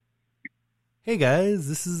Hey guys,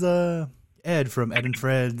 this is Ed from Ed and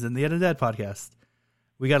Friends and the Ed and Dad podcast.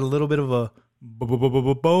 We got a little bit of a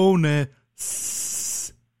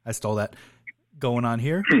bonus. I stole that. Going on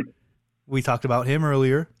here. We talked about him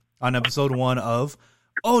earlier on episode 1 of.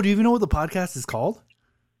 Oh, do you even know what the podcast is called?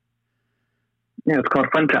 Yeah, it's called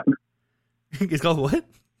Funtown. It's called what?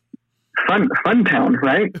 Funtown,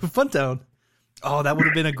 right? Funtown. Oh, that would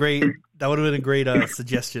have been a great.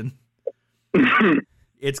 Suggestion.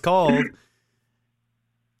 It's called.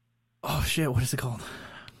 Oh shit! What is it called?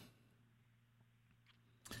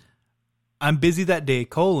 I'm busy that day. An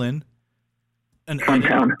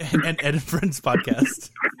Funtown. An Ed and Friends podcast.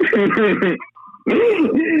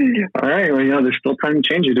 All right. Well, yeah, there's still time to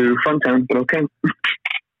change it to Funtown, but okay.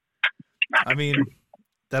 I mean,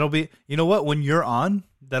 that'll be. You know what? When you're on,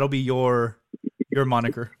 that'll be your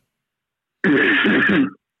moniker. I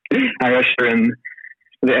usher in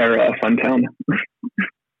the era of Funtown.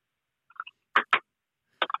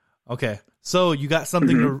 Okay, so you got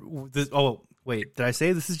something to. Oh, wait, did I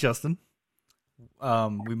say this is Justin?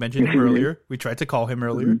 We mentioned him earlier. We tried to call him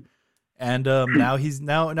earlier, and now he's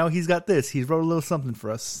got this. He's wrote a little something for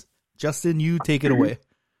us. Justin, you take it away.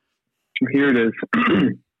 Here it is.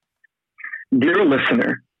 Dear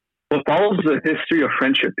listener, what follows is a history of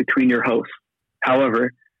friendship between your hosts.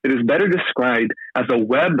 However, it is better described as a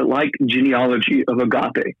web-like genealogy of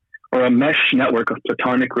agape, or a mesh network of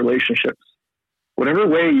platonic relationships. Whatever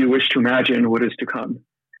way you wish to imagine what is to come,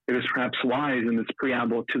 it is perhaps wise in this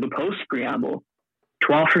preamble to the post-preamble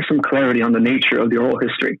to offer some clarity on the nature of the oral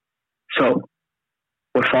history. So,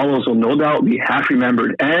 what follows will no doubt be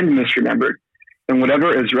half-remembered and misremembered, and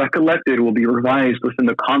whatever is recollected will be revised within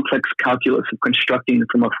the complex calculus of constructing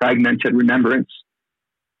from a fragmented remembrance.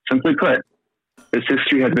 Simply put, this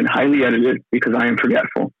history has been highly edited because I am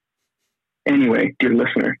forgetful. Anyway, dear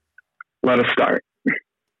listener, let us start.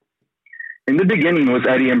 In the beginning was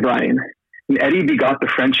Eddie and Brian, and Eddie begot the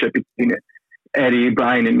friendship between Eddie,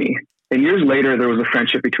 Brian, and me. And years later, there was a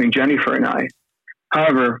friendship between Jennifer and I.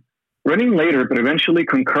 However, running later, but eventually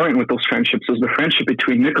concurrent with those friendships, was the friendship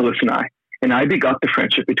between Nicholas and I begot the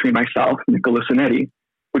friendship between myself, Nicholas, and Eddie,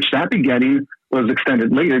 which that begetting was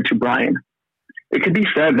extended later to Brian. It could be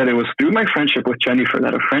said that it was through my friendship with Jennifer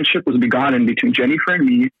that a friendship was begotten between Jennifer and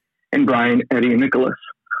me, and Brian, Eddie, and Nicholas.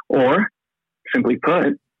 Or, simply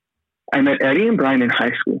put, I met Eddie and Brian in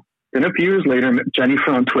high school. Then a few years later, I met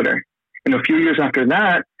Jennifer on Twitter. And a few years after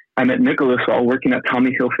that, I met Nicholas while working at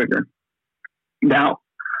Tommy Hilfiger. Now,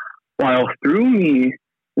 while through me,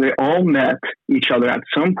 they all met each other at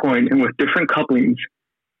some point and with different couplings,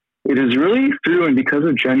 it is really through and because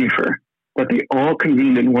of Jennifer that they all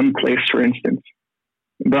convened in one place, for instance.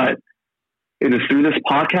 But it is through this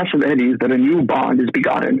podcast of Eddie's that a new bond is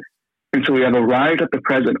begotten. And so we have arrived at the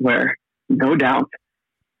present where, no doubt,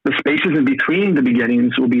 the spaces in between the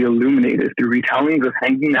beginnings will be illuminated through retellings of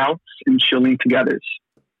hanging outs and chilling togethers.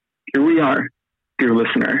 Here we are, dear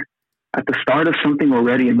listener, at the start of something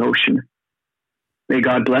already in motion. May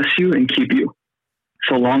God bless you and keep you,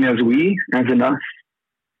 so long as we, as in us.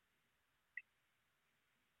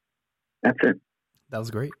 That's it. That was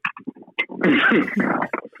great.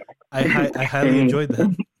 I highly enjoyed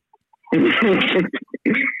that.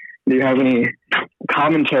 Do you have any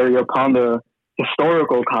commentary upon the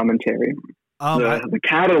historical commentary? The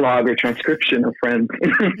catalog or transcription of Friends?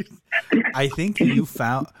 I think you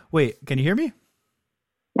found... Wait, can you hear me?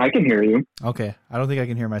 I can hear you. Okay. I don't think I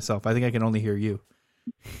can hear myself. I think I can only hear you.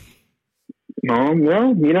 Well,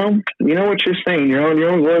 you know what you're saying. Your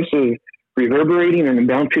own voice is reverberating and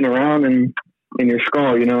bouncing around in your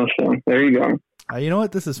skull, so there you go. You know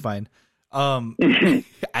what? This is fine.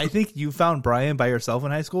 I think you found Brian by yourself in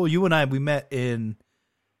high school. You and I, we met in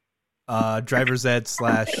driver's ed /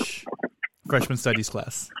 freshman studies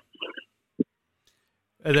class.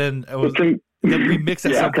 And then then we mixed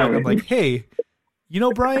at some point. I'm like, hey, you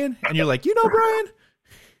know Brian? And you're like, you know Brian?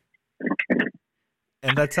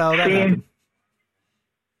 And that's how that happened.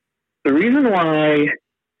 The reason why,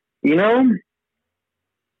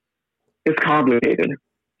 it's complicated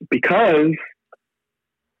because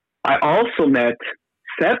I also met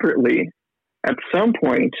separately at some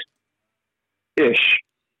point ish.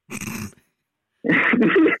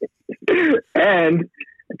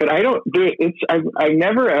 But I don't do it. I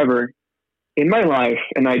never ever in my life,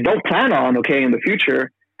 and I don't plan on, in the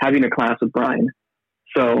future, having a class with Brian.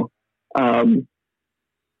 So, I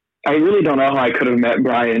really don't know how I could have met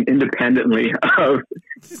Brian independently of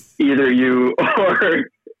either you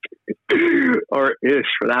or Ish,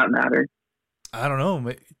 for that matter. I don't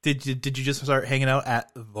know. Did you just start hanging out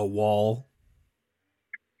at the wall?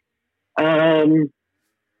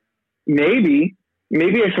 Maybe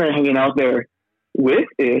I started hanging out there with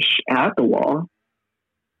Ish at the wall.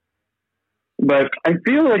 But I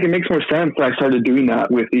feel like it makes more sense that I started doing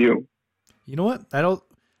that with you. You know what?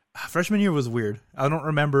 Freshman year was weird. I don't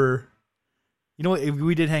remember. You know what?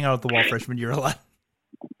 We did hang out at the wall freshman year a lot.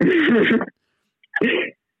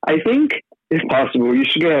 I think, if possible, you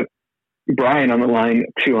should get Brian on the line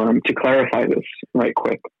to clarify this right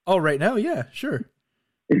quick. Oh, right now? Yeah, sure.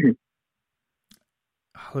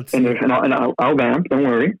 Let's see. And I'll vamp. Don't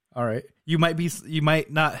worry. All right. You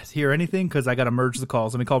might not hear anything because I got to merge the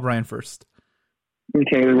calls. Let me call Brian first.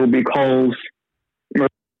 Okay, there will be calls.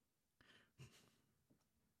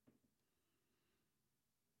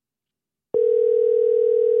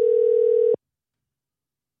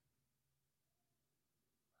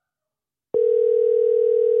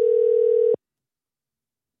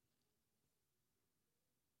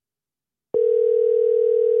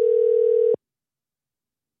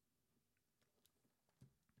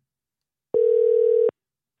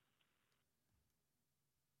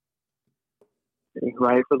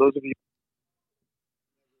 Right, for those of you.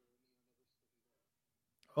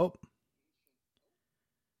 Oh.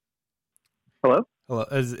 Hello? Hello.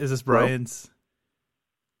 Is this Brian's?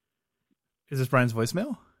 Is this Brian's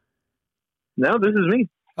voicemail? No, this is me.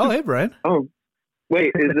 Oh, hey, Brian. Oh,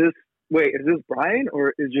 wait, is this Brian,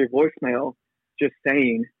 or is your voicemail just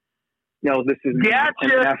saying, no, this is me?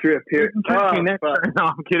 Gotcha. And after it appears, No,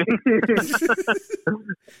 I'm kidding.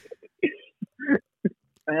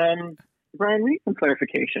 Brian, we need some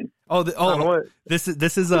clarification. This is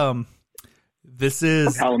Don't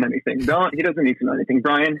tell him anything. He doesn't need to know anything.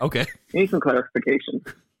 Brian, okay. You need some clarification.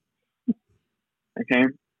 Okay?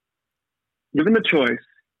 Given the choice,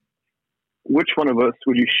 which one of us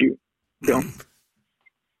would you shoot? Go.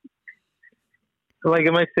 Like,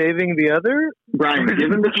 am I saving the other? Brian,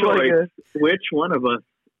 given the choice, which one of us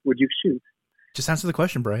would you shoot? Just answer the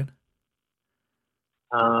question, Brian.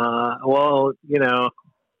 Well,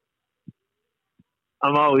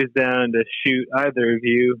 I'm always down to shoot either of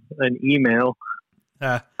you an email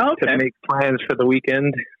to make plans for the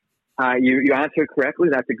weekend. You answered correctly.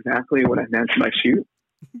 That's exactly what I meant by shoot.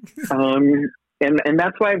 And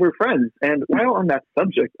that's why we're friends. And while on that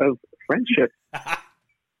subject of friendship,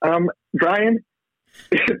 Brian,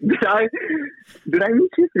 did I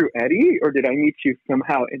meet you through Eddie, or did I meet you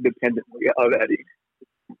somehow independently of Eddie?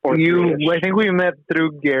 I think we met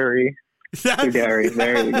through Gary. Through Gary,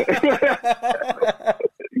 there you go.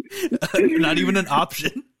 Not even an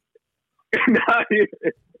option. Not even.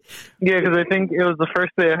 Yeah, because I think it was the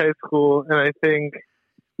first day of high school, and I think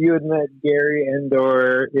you had met Gary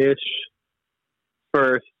and/or Ish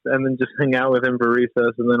first, and then just hang out with him for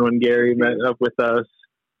recess. And then when Gary met up with us,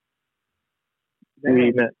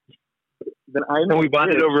 we met. And we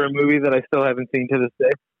bonded over a movie that I still haven't seen to this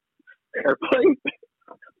day. Airplane?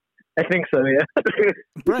 I think so, yeah.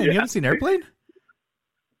 Brian, you haven't seen Airplane?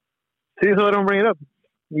 See, so I don't bring it up.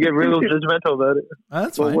 You get real judgmental about it.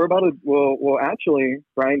 That's fine. We're about to. Well, actually,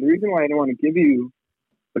 Brian, the reason why I don't want to give you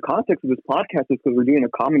the context of this podcast is because we're doing a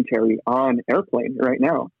commentary on Airplane right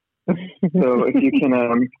now. So if you can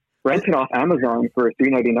rent it off Amazon for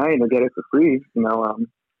 $3.99 or get it for free,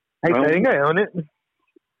 I think I own it.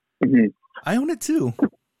 Mm-hmm. I own it too.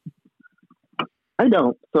 I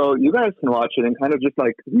don't. So you guys can watch it and kind of just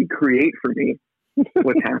like recreate for me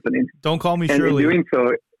what's happening. Don't call me and Shirley. in doing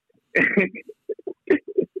so,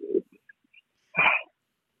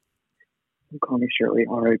 don't call me Shirley.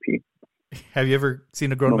 R.I.P. Have you ever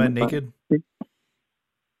seen a grown man naked?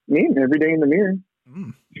 Me, every day in the mirror.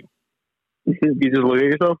 Mm. You just look at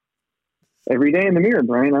yourself? Every day in the mirror,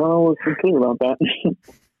 Brian. I don't know what's clear about that.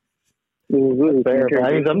 Fair.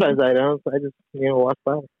 I mean, sometimes I don't. I just, walk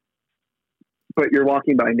by. But you're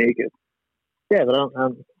walking by naked. Yeah, but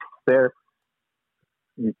I'm fair.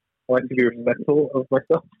 I like to be respectful of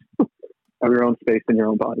myself. Of your own space and your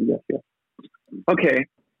own body, yes. Okay,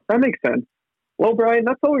 that makes sense. Well, Brian,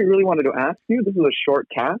 that's all we really wanted to ask you. This is a short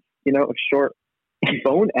cast, a short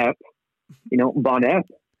bone ep, bon ep,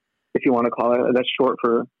 if you want to call it. That's short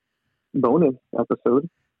for bonus episode.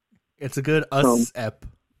 It's a good us ep.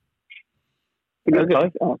 A good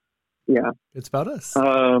us ep. Yeah. It's about us.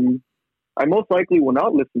 I most likely will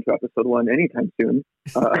not listen to episode 1 anytime soon.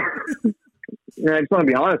 I just want to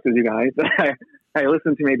be honest with you guys. I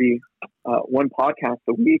listen to maybe one podcast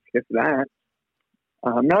a week, if that.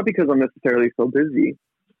 Not because I'm necessarily so busy,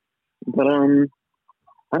 but I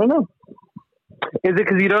don't know. Is it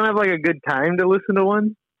because you don't have like a good time to listen to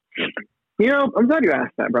one? I'm glad you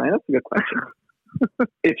asked that, Brian. That's a good question.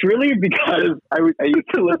 It's really because I used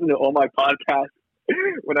to listen to all my podcasts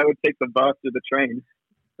when I would take the bus or the train.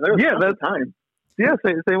 That's the time. Yeah,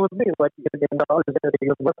 same with me. Like in college, I had to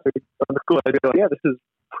go to school. I'd be like, yeah, this is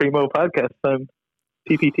primo podcast time.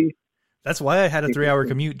 PPT. That's why I had a 3-hour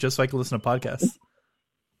commute just so I could listen to podcasts.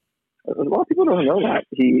 A lot of people don't know that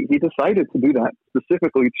he decided to do that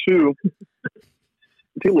specifically to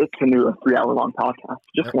listen to a 3-hour long podcast.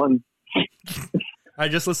 Just one. I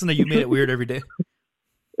just listen to You Made It Weird every day.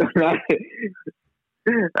 That's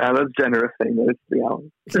generous saying that it's 3 hours.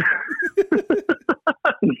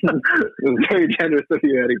 It was very generous of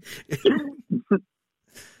you, Eddie.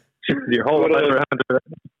 Your whole life around it.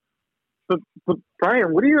 But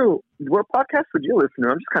Brian, what podcast would you listen to?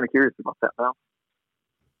 I'm just kind of curious about that now.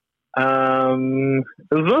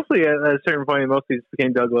 It was mostly at a certain point. It mostly just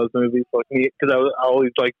became Doug Loves movies, like me, because I was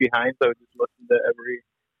always like behind, so I would just listen to every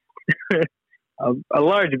a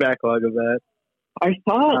large backlog of that. I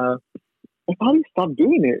thought he stopped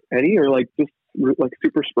doing it, Eddie, or like just like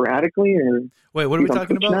super sporadically, or wait, what are we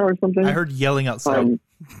talking about? Or something? I heard yelling outside.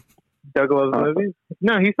 Doug Loves movies?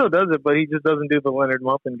 No, he still does it, but he just doesn't do the Leonard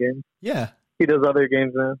Maltin game. Yeah, he does other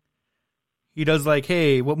games now. He does like,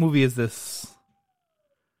 hey, what movie is this?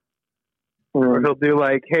 Or he'll do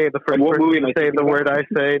like, hey, the first person to say the word I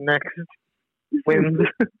say next wins.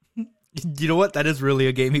 You know what? That is really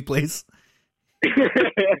a game he plays.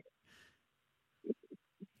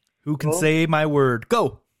 Who can say my word?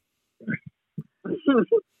 Go. That's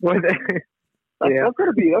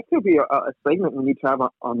gonna be a segment we need to have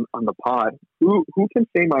on the pod. Who can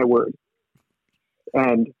say my word?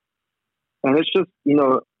 And it's just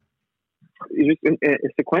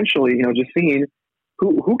sequentially just seeing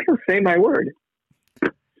who can say my word.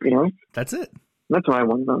 That's it. That's what I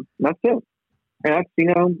want to know. That's it. And that's if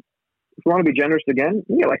you want to be generous again,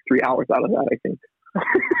 you get like 3 hours out of that, I think.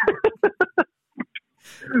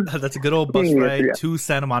 That's a good old bus ride to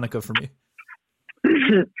Santa Monica for me.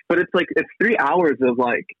 But it's 3 hours of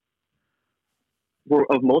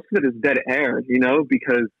most of it is dead air,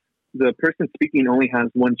 because the person speaking only has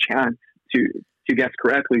one chance to guess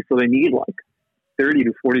correctly, so they need 30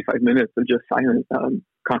 to 45 minutes of just silent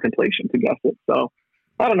contemplation to guess it. So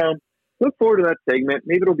I don't know. Look forward to that segment.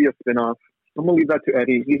 Maybe it'll be a spin-off. I'm gonna leave that to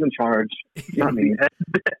Eddie. He's in charge, not me.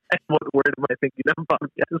 What word am I thinking of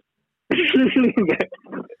podcast?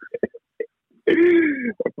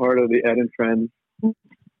 Part of the Ed and Friends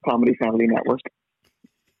Comedy Family Network.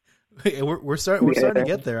 Hey, we're starting to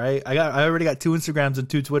get there. I already got 2 Instagrams and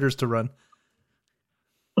 2 Twitters to run.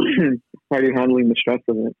 How are you handling the stress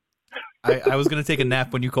of it? I was going to take a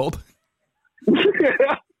nap when you called.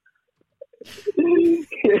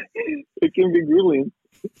 It can be grueling.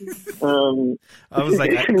 I was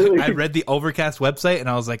like, I read the Overcast website and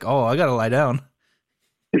I was like, oh, I got to lie down.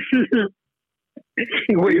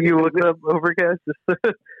 Wait, you looked up Overcast just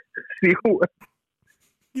to see what?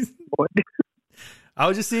 I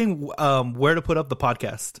was just seeing where to put up the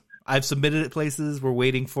podcast. I've submitted it places. We're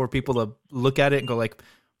waiting for people to look at it and go like,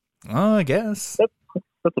 oh, I guess.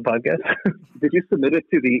 That's a podcast. Did you submit it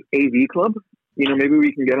to the AV Club? Maybe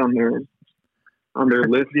we can get on their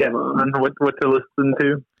list. Yeah, on what to listen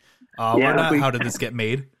to. Why not? How did this get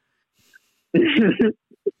made?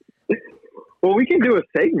 Well, we can do a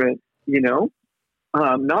segment, not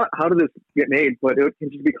how did this get made, but it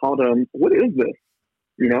can just be called, what is this?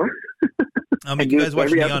 I'll make you guys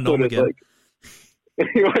watch The Unknown again.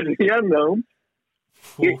 You watch The Unknown.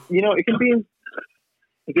 It can be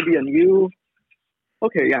a new.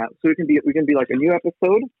 Okay, yeah. So we can be like a new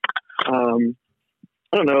episode. I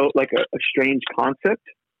don't know, like a strange concept,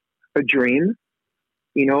 a dream.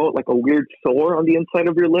 Like a weird sore on the inside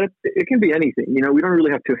of your lip. It can be anything. We don't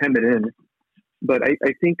really have to hem it in. But I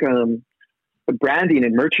think the branding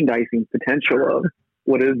and merchandising potential of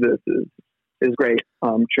what is this is great.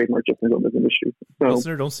 Trademark just in this industry. So,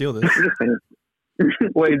 listener, don't steal this.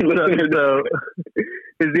 Wait, so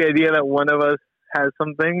is the idea that one of us has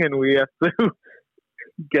something and we have to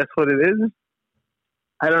guess what it is?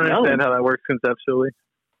 I don't understand how that works conceptually.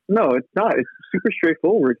 No, it's not. It's super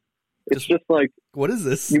straightforward. It's just like, what is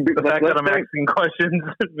this? The fact that I'm asking questions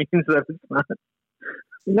means that it's not.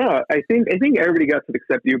 No, I think everybody got to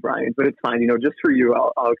except you, Brian, but it's fine. Just for you,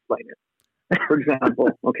 I'll explain it. For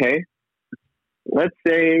example, okay, let's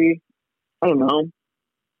say, I don't know,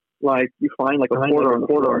 like you find like a quarter on the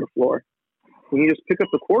floor, and you just pick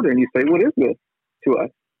up the quarter and you say, "What is this?" to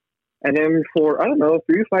us, and then for 3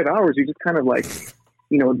 to 5 hours, you just kind of like,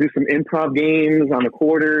 do some improv games on the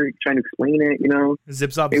quarter, trying to explain it.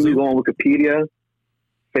 Zip Zop Maybe we go on Wikipedia.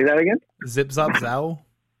 Say that again. Zip Zop Zow,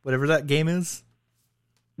 whatever that game is.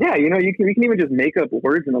 Yeah, you can even just make up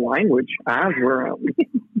words in the language as we're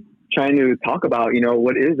trying to talk about,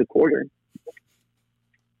 what is a quarter.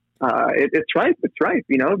 It's ripe,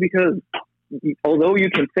 because although you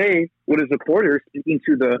can say what is a quarter, speaking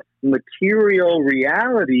to the material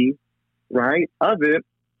reality, right, of it,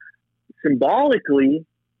 symbolically,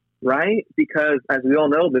 right, because as we all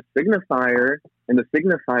know, the signifier and the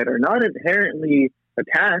signified are not inherently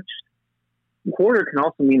attached. Quarter can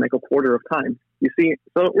also mean like a quarter of time. You see,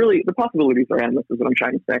 so really the possibilities are endless, is what I'm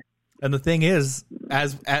trying to say. And the thing is,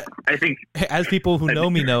 as people who know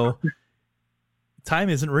me know, time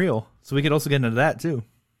isn't real. So we could also get into that too.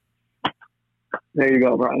 There you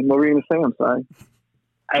go, Brian. What were you going to say? I'm sorry.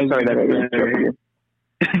 I'm sorry that I didn't you.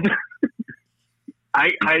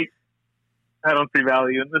 I don't see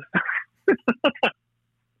value in this.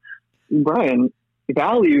 Brian,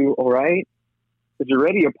 value, all right, is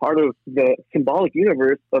already a part of the symbolic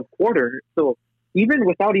universe of quarter. So even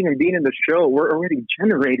without even being in the show, we're already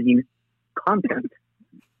generating content.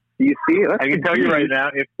 Do you see? I can tell you right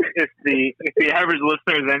now, if the average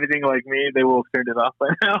listener is anything like me, they will have turned it off by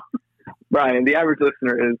now. Brian, the average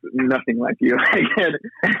listener is nothing like you. Again,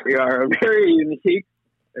 you are a very unique,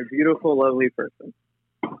 a beautiful, lovely person.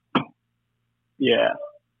 Yeah.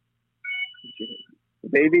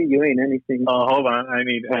 Baby, you ain't anything. Oh, hold on. I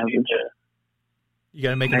need to. You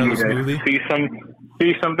gotta make another smoothie.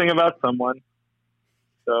 See something about someone.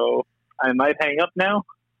 So I might hang up now.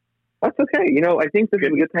 That's okay. You know, I think this is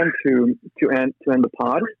a good time to end the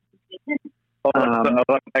pod.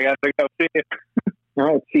 I gotta go see it. All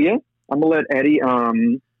right, see ya. I'm gonna let Eddie, go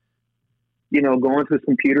into his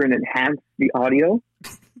computer and enhance the audio.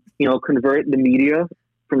 Convert the media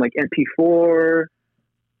from like MP4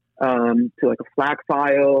 to like a FLAC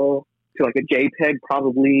file to like a JPEG,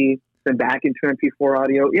 probably then back into MP4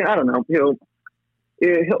 audio. Yeah, I don't know. He'll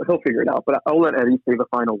figure it out. But I'll let Eddie say the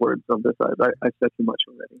final words of this. I said too much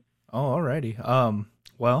already. Oh, alrighty.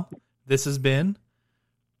 Well, this has been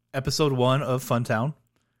episode 1 of Funtown,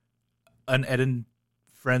 an Ed and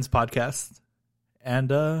Friends podcast.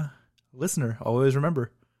 And listener, always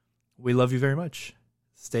remember, we love you very much.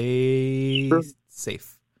 Stay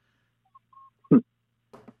safe.